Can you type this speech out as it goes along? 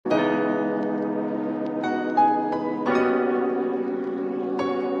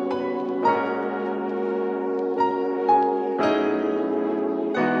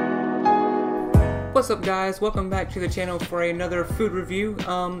What's up guys, welcome back to the channel for another food review.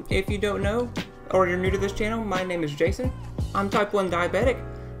 If you don't know, or you're new to this channel, my name is Jason. I'm type 1 diabetic,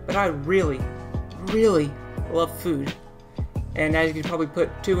 but I really love food. And as you can probably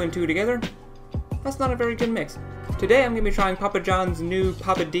put two and two together, that's not a very good mix. Today I'm going to be trying Papa John's new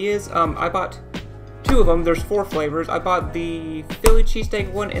Papadias. I bought two of them, there's 4 flavors. I bought the Philly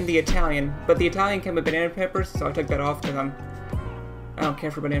cheesesteak one and the Italian, but the Italian came with banana peppers, so I took that off because I don't care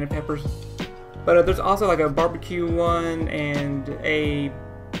for banana peppers. But there's also like a barbecue one and a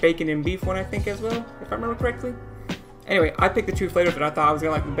bacon and beef one, I think, as well, if I remember correctly. Anyway, I picked the 2 flavors that I thought I was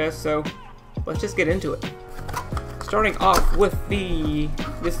going to like the best, so let's just get into it. Starting off with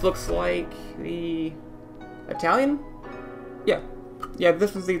this looks like the Italian? Yeah,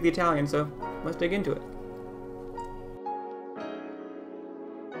 this was the Italian, so let's dig into it.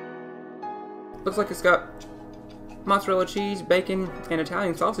 Looks like it's got mozzarella cheese, bacon, and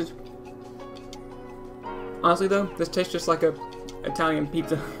Italian sausage. Honestly though, this tastes just like a Italian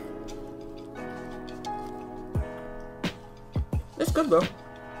pizza. It's good though.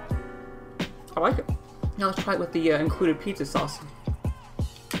 I like it. Now let's try it with the included pizza sauce,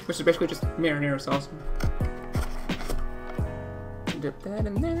 which is basically just marinara sauce. Dip that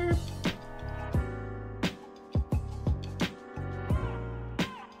in there.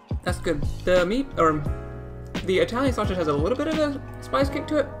 That's good. The meat, or the Italian sausage, has a little bit of a spice kick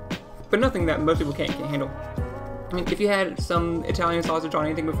to it, but nothing that most people can't handle. I mean, if you had some Italian sausage on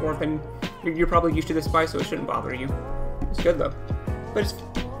anything before, then you're probably used to the spice, so it shouldn't bother you. It's good though. But it's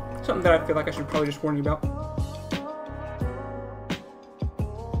something that I feel like I should probably just warn you about.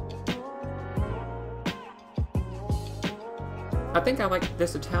 I think I like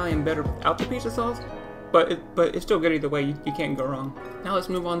this Italian better without the pizza sauce, but it's still good either way. You can't go wrong. Now let's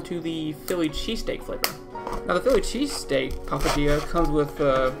move on to the Philly cheesesteak flavor. Now the Philly cheesesteak Papadilla comes with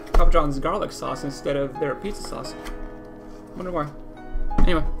Papa John's garlic sauce instead of their pizza sauce. Wonder why.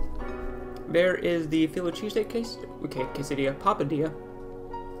 Anyway, there is the Philly cheesesteak quesadilla Papadilla.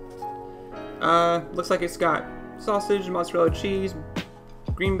 Looks like it's got sausage, mozzarella cheese,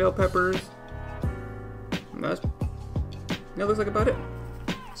 green bell peppers. That looks like about it.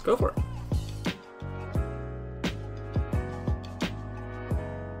 Let's go for it.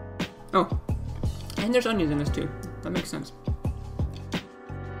 Oh, and there's onions in this too. That makes sense.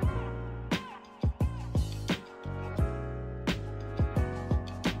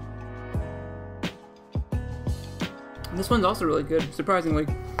 This one's also really good, surprisingly.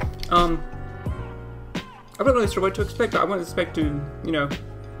 I wasn't really sure what to expect, but I wasn't expecting, you know,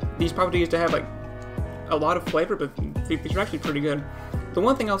 these Papadias to have like a lot of flavor, but these are actually pretty good. The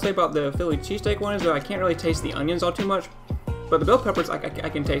one thing I'll say about the Philly cheesesteak one is that I can't really taste the onions all too much, but the bell peppers I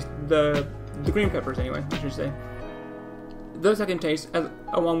can taste. The green peppers, anyway, I should say. Those I can taste,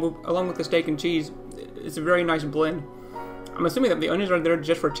 along with the steak and cheese. It's a very nice blend. I'm assuming that the onions are there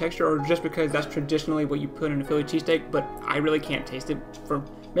just for texture, or just because that's traditionally what you put in a Philly cheesesteak, but I really can't taste it.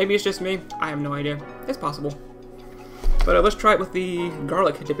 Maybe it's just me. I have no idea. It's possible. But let's try it with the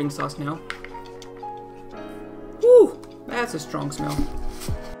garlic dipping sauce now. Whew, that's a strong smell.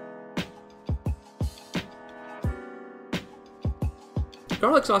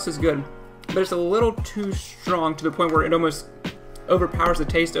 Garlic sauce is good, but it's a little too strong to the point where it almost overpowers the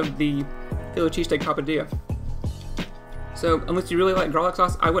taste of the Philly cheesesteak Papadilla. So unless you really like garlic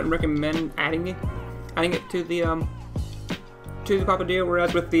sauce, I wouldn't recommend adding it to the Papadilla.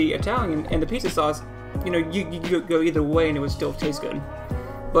 Whereas with the Italian and the pizza sauce, you know, you could go either way and it would still taste good.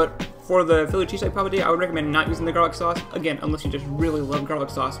 But for the Philly cheesesteak Papadilla, I would recommend not using the garlic sauce, again, unless you just really love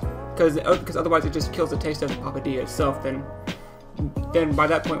garlic sauce, because otherwise it just kills the taste of the Papadilla itself. Then by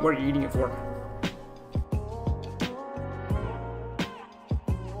that point, what are you eating it for?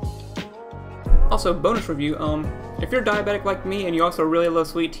 Also, bonus review, if you're diabetic like me and you also really love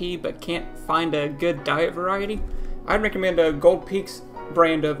sweet tea but can't find a good diet variety, I'd recommend a Gold Peaks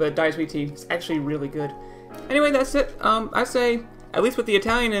brand of diet sweet tea. It's actually really good. Anyway, that's it. I say, at least with the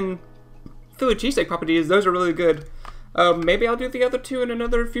Italian and Philly cheesesteak Papadias, those are really good. Maybe I'll do the other 2 in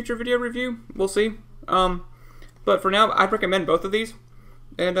another future video review. We'll see. But for now, I'd recommend both of these.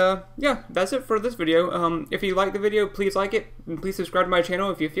 And yeah, that's it for this video. If you like the video, please like it, and please subscribe to my channel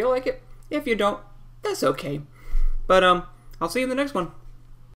if you feel like it. If you don't, that's okay. But I'll see you in the next one.